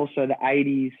running, and then also the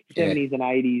 80s, 70s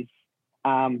and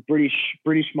 80s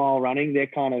British mile running. They're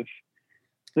kind of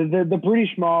the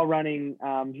British mile running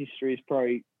history is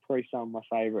probably some of my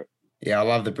favourite. Yeah, I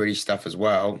love the British stuff as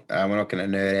well. We're not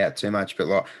going to nerd out too much, but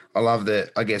like I love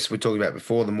I guess we talked about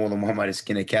before, the more than one way to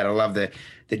skin a cat. I love the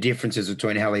differences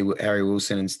between Harry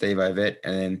Wilson and Steve Ovett,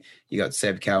 and then you got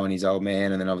Seb Coe and his old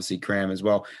man, and then obviously Cram as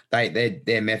well.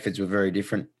 Their methods were very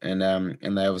different, and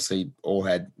they obviously all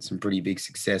had some pretty big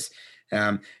success.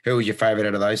 Who was your favourite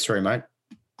out of those three, mate?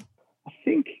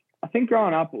 I think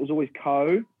growing up it was always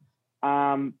Coe,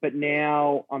 but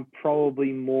now I'm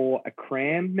probably more a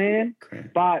Cram man. Cram.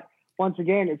 But once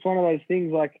again, it's one of those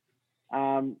things like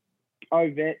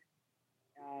Ovett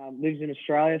lives in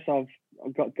Australia, so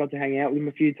I've got to hang out with him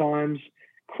a few times.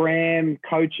 Cram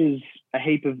coaches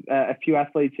a few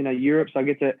athletes in Europe, so I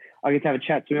get to have a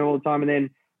chat to him all the time. And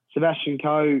then Sebastian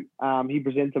Coe, he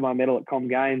presented my medal at Com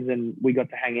Games, and we got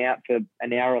to hang out for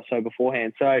an hour or so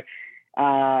beforehand. So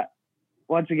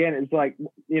once again, it's like,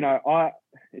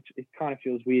 it kind of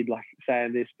feels weird like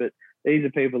saying this, but these are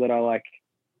people that I like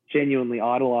genuinely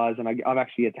idolize, and I've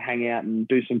actually get to hang out and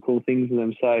do some cool things with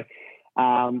them. So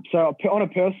on a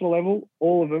personal level,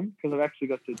 all of them, because I've actually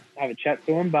got to have a chat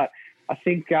to them. But I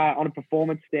think on a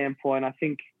performance standpoint, I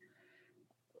think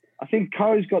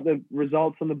Coe's got the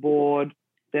results on the board.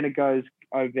 Then it goes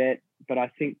Ovett. But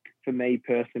I think for me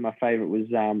personally, my favourite was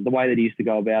the way that he used to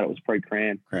go about it was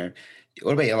pre-Cram. Cram.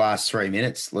 What about your last 3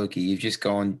 minutes, Lukey? You've just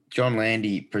gone John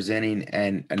Landy presenting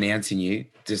and announcing you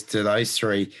just to those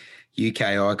three UK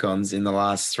icons in the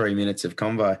last 3 minutes of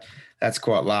convo. That's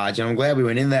quite large, and I'm glad we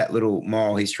went in that little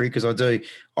mile history, because I do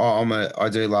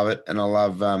love it, and I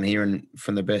love hearing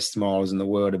from the best milers in the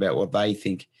world about what they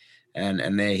think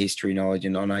and their history knowledge.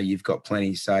 And I know you've got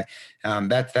plenty, so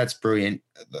that's brilliant.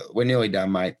 We're nearly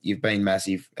done, mate. You've been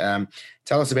massive.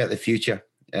 Tell us about the future,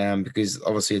 because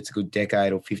obviously it's a good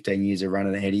decade or 15 years of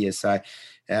running ahead of you. So,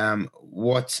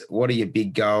 what are your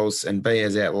big goals? And be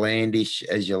as outlandish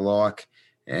as you like.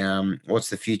 What's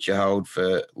the future hold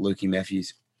for Lukey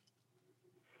Matthews?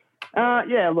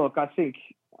 Look, I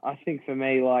think for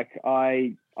me, like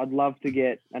I'd love to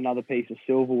get another piece of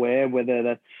silverware, whether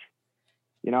that's,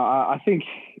 I think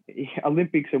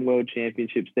Olympics and World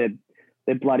Championships,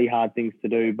 they're bloody hard things to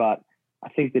do. But I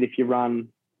think that if you run,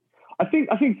 I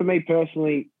think for me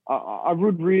personally, I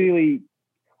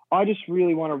just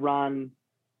really want to run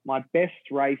my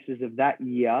best races of that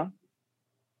year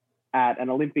at an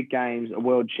Olympic Games, a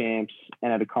World Champs,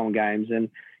 and at a Com Games. And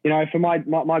for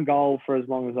my goal for as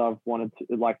long as I've wanted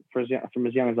to, like from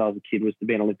as young as I was a kid, was to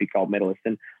be an Olympic gold medalist.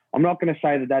 And I'm not going to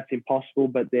say that that's impossible,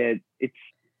 but it's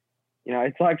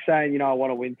like saying, I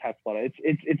want to win Tats Lotto.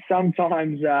 It's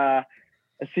sometimes a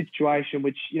situation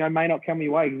which, may not come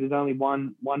your way, because there's only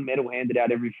one medal handed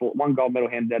out one gold medal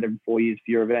handed out every 4 years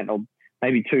for your event, or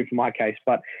maybe two for my case.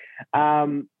 But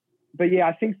yeah,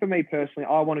 I think for me personally,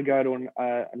 I want to go to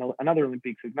another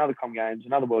Olympics, another Com Games,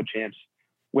 another World Champs,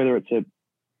 whether it's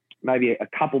maybe a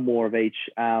couple more of each.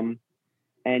 And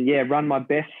yeah,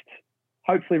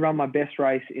 hopefully run my best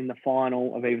race in the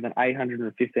final of either an 800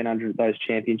 or 1500 of those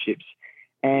championships.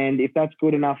 And if that's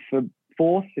good enough for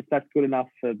fourth, if that's good enough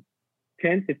for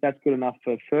 10th, if that's good enough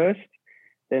for first,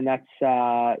 then that's,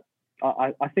 I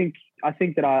think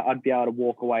that I'd be able to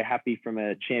walk away happy from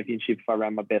a championship if I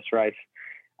ran my best race.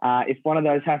 If one of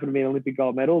those happened to be an Olympic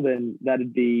gold medal, then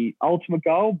that'd be ultimate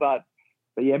goal. But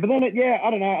then I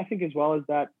don't know. I think as well as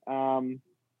that,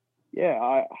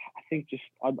 I think just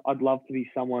I'd love to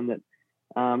be someone that,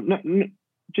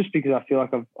 just because I feel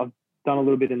like I've done a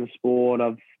little bit in the sport.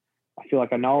 I feel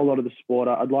like I know a lot of the sport.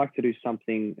 I'd like to do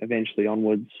something eventually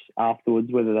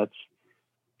afterwards, whether that's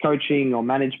coaching or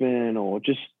management or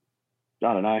just,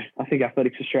 I don't know. I think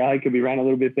Athletics Australia could be ran a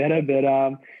little bit better, but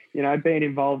being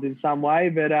involved in some way.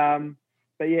 But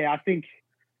yeah, I think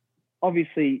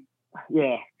obviously,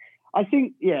 yeah,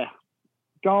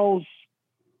 goals.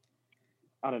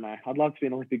 I don't know. I'd love to be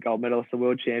an Olympic gold medalist, a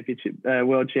world championship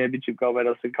gold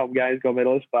medalist, and Com Games gold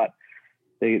medalist. But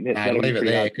leave it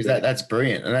there, because that's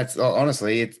brilliant, and that's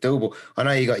honestly, it's doable. I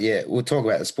know you got we'll talk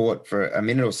about the sport for a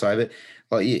minute or so, but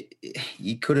like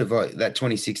you could have, like that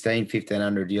 2016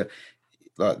 1500,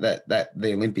 like that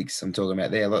the Olympics I'm talking about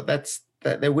there, like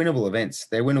they're winnable events.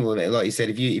 They're winnable events. Like you said,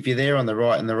 if you're there in the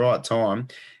right time,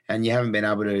 and you haven't been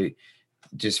able to,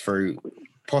 just through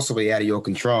possibly out of your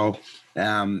control,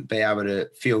 be able to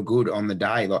feel good on the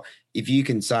day. Like if you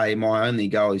can say my only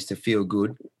goal is to feel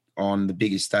good on the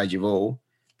biggest stage of all,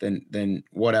 then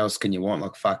what else can you want?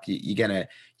 Like fuck, you're gonna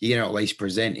at least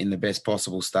present in the best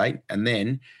possible state, and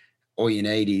then all you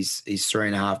need is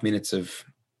 3.5 minutes of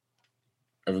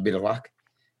a bit of luck,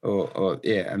 or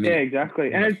yeah, I mean, yeah,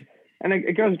 exactly, and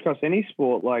it goes across any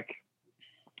sport. Like,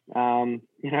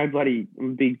 bloody,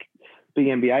 I'm a big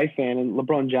NBA fan, and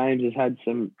LeBron James has had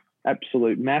some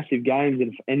absolute massive games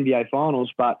in NBA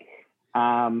finals, but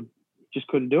just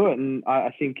couldn't do it. And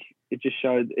I think it just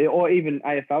showed, or even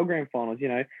AFL grand finals, you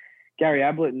know, Gary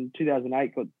Ablett in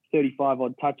 2008 got 35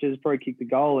 odd touches, probably kicked the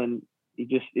goal, and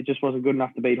it just wasn't good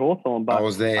enough to beat Hawthorn. But I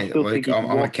was there, Luke.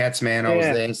 I'm a Cats man. I was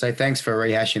there. So thanks for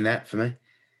rehashing that for me.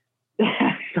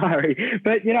 Sorry,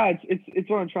 but you know, it's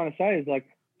what I'm trying to say is like,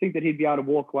 I think that he'd be able to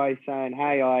walk away saying,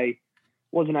 "Hey, I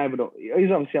wasn't able to."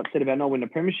 He's obviously upset about not winning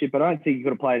the premiership, but I don't think he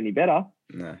could have played any better.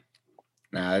 No,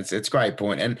 it's a great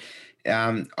point, and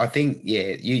I think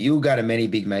you'll go to many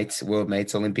big meets, world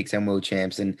meets, Olympics and world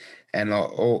champs, and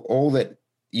all that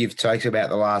you've talked about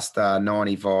the last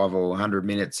 95 or 100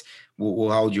 minutes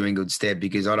will hold you in good stead,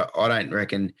 because I don't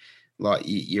reckon. Like,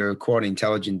 you're a quite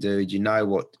intelligent dude. You know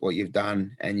what you've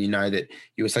done, and you know that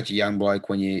you were such a young bloke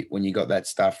when you got that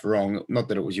stuff wrong. Not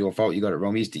that it was your fault. You got it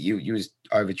wrong. You was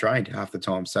overtrained half the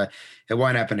time. So it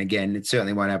won't happen again. It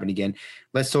certainly won't happen again.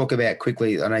 Let's talk about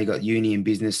quickly. I know you got uni and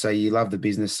business, so you love the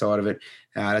business side of it.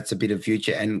 That's a bit of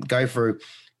future, and go through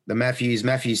the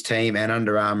Matthews team and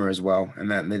Under Armour as well.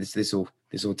 And this will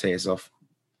tee us off.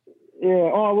 Yeah.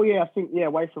 Oh well. Yeah. I think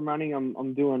away from running,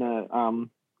 I'm doing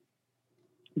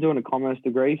a commerce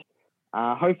degree.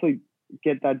 Hopefully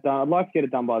get that done. I'd like to get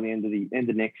it done by the end of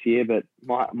next year, but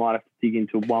might have to dig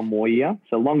into one more year.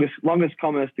 So longest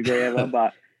commerce degree ever.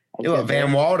 But you're like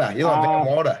Van Wilder. You're like Van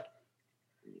Wilder.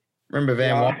 Remember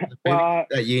Van Wilder?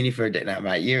 That uni for a day, no,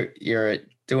 mate. You're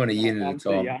doing a uni at a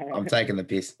time. I'm taking the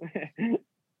piss.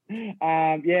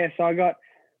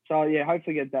 So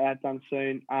hopefully get that done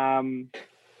soon. And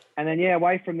then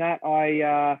away from that,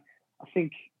 I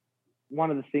think one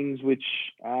of the things which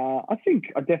I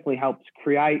think definitely helped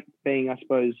create, being, I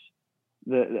suppose,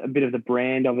 a bit of the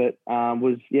brand of it,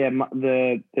 was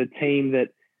the team that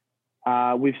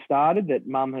we've started, that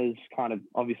Mum has kind of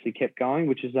obviously kept going,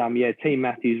 which is Team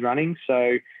Matthews Running.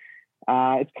 So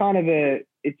it's kind of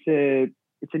it's an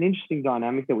interesting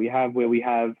dynamic that we have, where we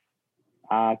have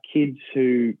kids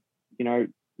who, you know,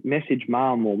 message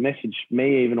Mum or message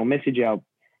me even, or message our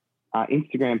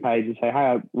Instagram page and say,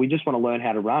 "Hey, we just want to learn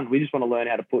how to run. We just want to learn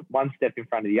how to put one step in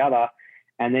front of the other."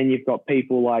 And then you've got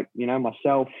people like, you know,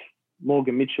 myself,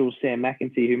 Morgan Mitchell, Sam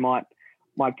McEntee, who might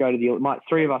go to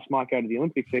three of us might go to the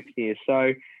Olympics next year.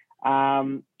 So,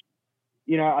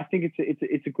 you know, I think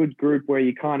it's a good group where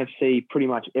you kind of see pretty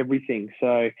much everything.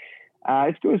 So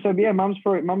it's good. So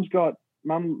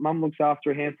Mum looks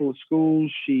after a handful of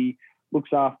schools. She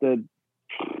looks after,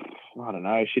 I don't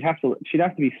know, she'd have to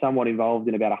be somewhat involved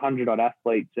in about 100 odd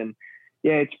athletes. And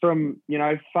it's from, you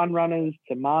know, fun runners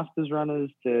to masters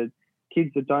runners to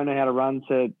kids that don't know how to run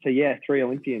to 3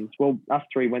 Olympians. Well, us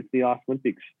 3 went to the last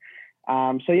Olympics.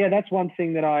 That's one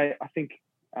thing that I think,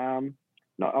 I'm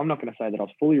not going to say that I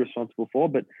was fully responsible for,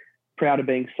 but proud of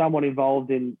being somewhat involved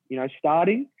in, you know,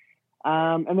 starting.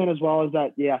 And then as well as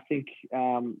that, I think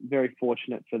very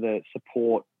fortunate for the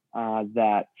support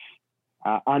that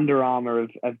Under Armour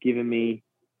have given me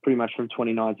pretty much from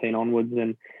 2019 onwards.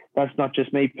 And that's not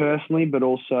just me personally, but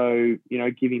also, you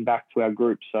know, giving back to our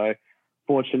group. So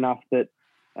fortunate enough that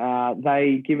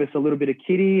they give us a little bit of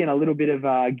kitty and a little bit of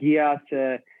gear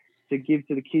to give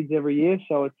to the kids every year.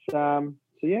 So it's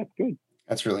it's good.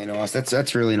 That's really nice.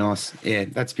 That's really nice. Yeah,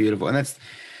 that's beautiful. And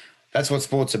that's what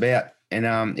sport's about. And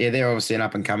they're obviously an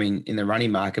up and coming in the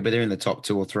running market, but they're in the top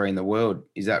 2 or 3 in the world.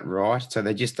 Is that right? So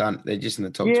they're just in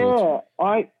the top 2 or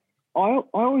 3. I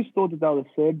always thought that they were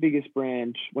the 3rd biggest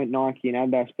brand, went Nike and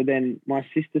Adidas, but then my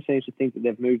sister seems to think that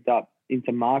they've moved up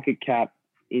into market cap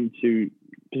into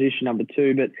position number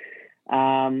 2. But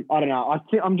I don't know.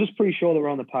 I'm just pretty sure that we're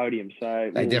on the podium.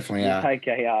 So they definitely are.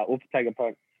 We'll take a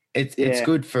poke. It's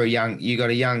good for you got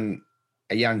a young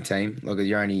team. Look,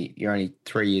 you're only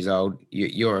 3 years old.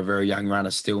 You're a very young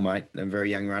runner still, mate. A very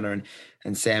young runner,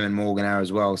 and Sam and Morgan are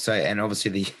as well. So, and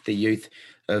obviously the youth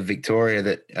of Victoria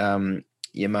that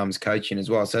your mum's coaching as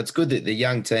well. So it's good that the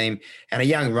young team and a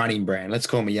young running brand. Let's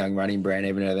call them a young running brand,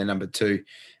 even though they're number 2.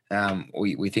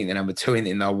 We think they're number 2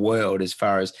 in the world as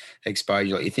far as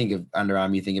exposure. Like, you think of Under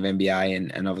Armour, you think of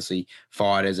NBA and obviously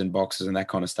fighters and boxers and that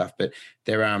kind of stuff. But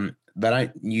they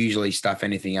don't usually stuff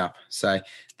anything up. So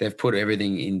they've put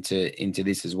everything into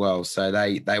this as well. So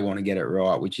they want to get it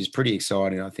right, which is pretty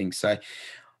exciting, I think. So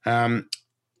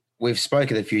we've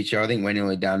spoken of the future. I think we're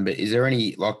nearly done. But is there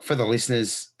any, like, for the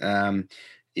listeners,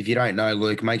 if you don't know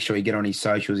Luke, make sure you get on his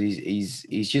socials.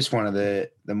 He's just one of the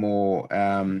more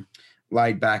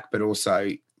laid back, but also,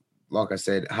 like I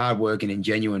said, hardworking and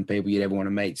genuine people you'd ever want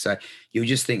to meet. So you'll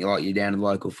just think like you're down at the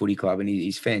local footy club, and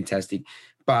he's fantastic.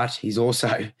 But he's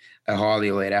also a highly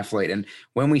elite athlete. And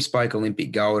when we spoke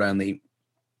Olympic gold only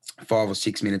 5 or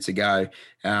 6 minutes ago.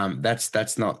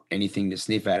 That's not anything to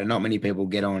sniff at. And not many people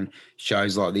get on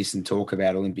shows like this and talk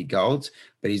about Olympic golds,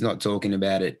 but he's not talking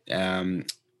about it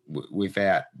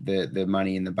without the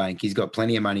money in the bank. He's got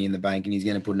plenty of money in the bank, and he's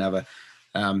going to put another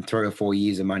 3 or 4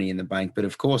 years of money in the bank. But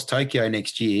of course, Tokyo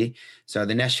next year. So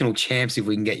the national champs, if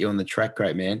we can get you on the track,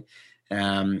 great man,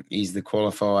 is the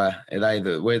qualifier.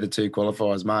 We're the 2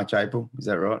 qualifiers, March, April. Is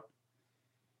that right?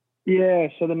 Yeah.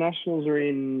 So the nationals are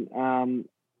in.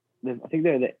 I think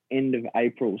they're the end of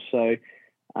April. So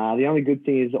the only good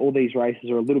thing is all these races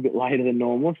are a little bit later than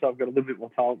normal, so I've got a little bit more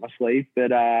time up my sleeve.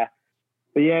 But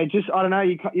yeah, just I don't know.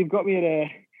 You've got me at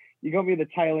the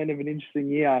tail end of an interesting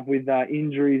year with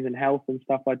injuries and health and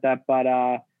stuff like that. But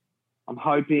I'm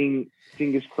hoping,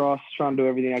 fingers crossed, trying to do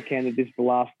everything I can that this is the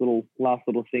last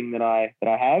little thing that I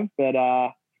have. But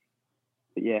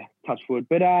yeah, touch wood.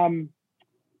 But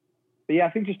yeah,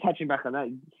 I think just touching back on that,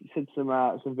 you said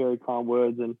some very kind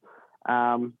words, and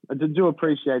I do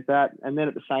appreciate that. And then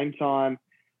at the same time,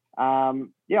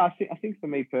 yeah, I think for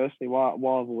me personally, while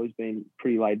I've always been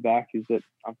pretty laid back, is that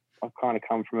I've kind of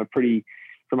come from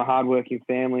a hardworking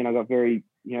family, and I got very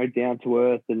down to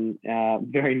earth and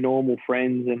very normal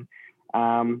friends, and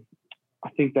I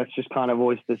think that's just kind of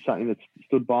always something that's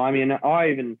stood by me. And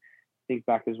I even think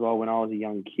back as well when I was a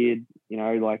young kid,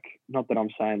 like, not that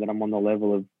I'm saying that I'm on the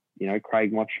level of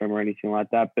Craig Mottram or anything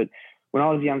like that, but when I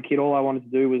was a young kid, all I wanted to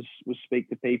do was speak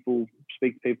to people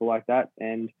like that.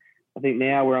 And I think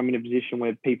now where I'm in a position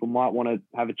where people might want to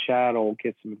have a chat or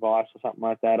get some advice or something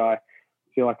like that, I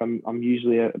feel like I'm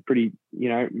usually a pretty,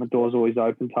 my door's always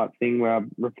open type thing, where I'm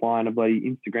replying to bloody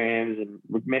Instagrams and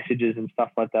messages and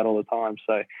stuff like that all the time.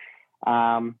 So,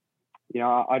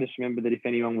 I just remember that if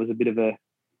anyone was a bit of a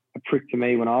prick to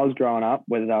me when I was growing up,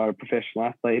 whether they were a professional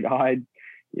athlete,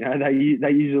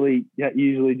 they usually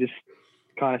just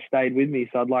kind of stayed with me.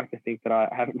 So I'd like to think that I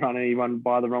haven't run anyone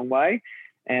by the wrong way,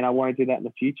 and I won't do that in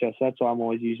the future. So that's why I'm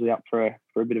always usually up for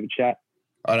a bit of a chat.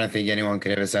 I don't think anyone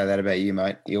could ever say that about you,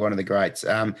 mate. You're one of the greats.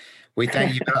 We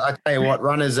thank you. I tell you what,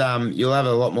 runners, you'll have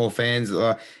a lot more fans.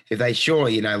 If they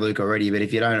surely Luke already, but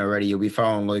if you don't already, you'll be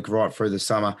following Luke right through the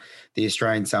summer, the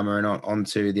Australian summer, and on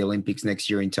to the Olympics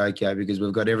next year in Tokyo, because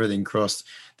we've got everything crossed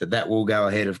that will go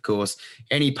ahead, of course.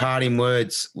 Any parting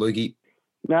words, Lukey?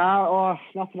 No,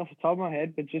 nothing off the top of my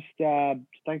head, but just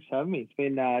thanks for having me.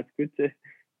 It's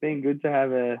been good to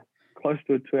have a close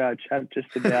to a 2-hour chat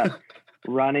just about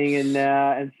running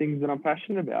and things that I'm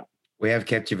passionate about. We have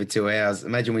kept you for 2 hours.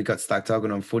 Imagine we got stuck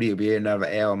talking on footy. It'll be another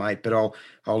hour, mate. But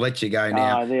I'll let you go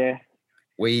now. Yeah.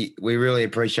 We really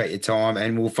appreciate your time,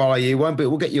 and we'll follow you.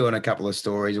 We'll get you on a couple of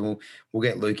stories, and we'll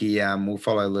get Lukey. We'll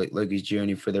follow Lukey's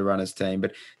journey for the runners team.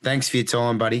 But thanks for your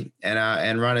time, buddy.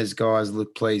 And runners, guys,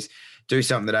 look, please do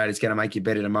something today that's going to make you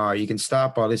better tomorrow. You can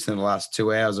start by listening to the last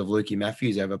 2 hours of Lukey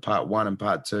Matthews over part 1 and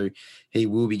part 2. He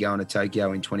will be going to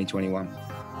Tokyo in 2021.